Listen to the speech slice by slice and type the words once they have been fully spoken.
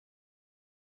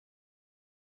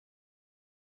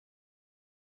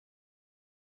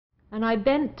And I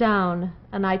bent down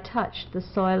and I touched the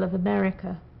soil of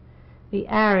America, the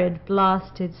arid,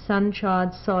 blasted,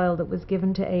 sun-charred soil that was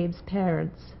given to Abe's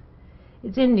parents.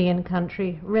 It's Indian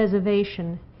country,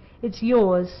 reservation. It's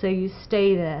yours, so you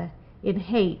stay there, in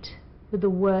hate, with the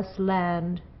worst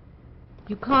land.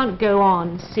 You can't go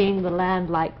on seeing the land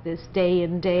like this day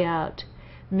in, day out,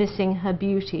 missing her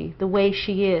beauty, the way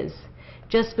she is,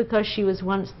 just because she was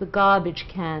once the garbage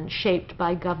can shaped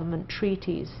by government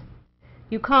treaties.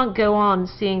 You can't go on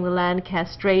seeing the land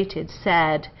castrated,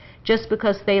 sad, just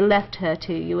because they left her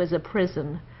to you as a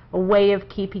prison, a way of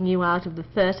keeping you out of the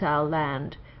fertile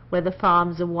land, where the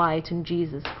farms are white and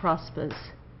Jesus prospers.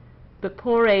 But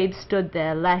poor Abe stood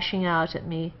there, lashing out at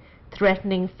me,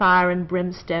 threatening fire and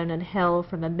brimstone and hell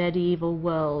from a medieval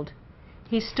world.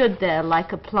 He stood there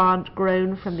like a plant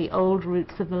grown from the old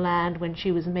roots of the land when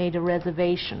she was made a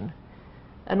reservation,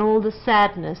 and all the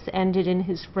sadness ended in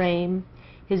his frame,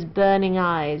 his burning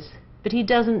eyes, but he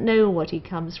doesn't know what he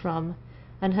comes from,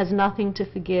 and has nothing to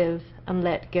forgive and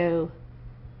let go.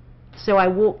 So I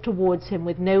walked towards him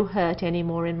with no hurt any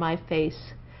more in my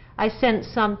face. I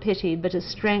sensed some pity, but a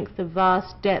strength of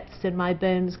vast depths in my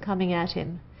bones coming at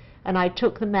him, and I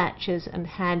took the matches and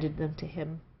handed them to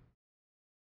him.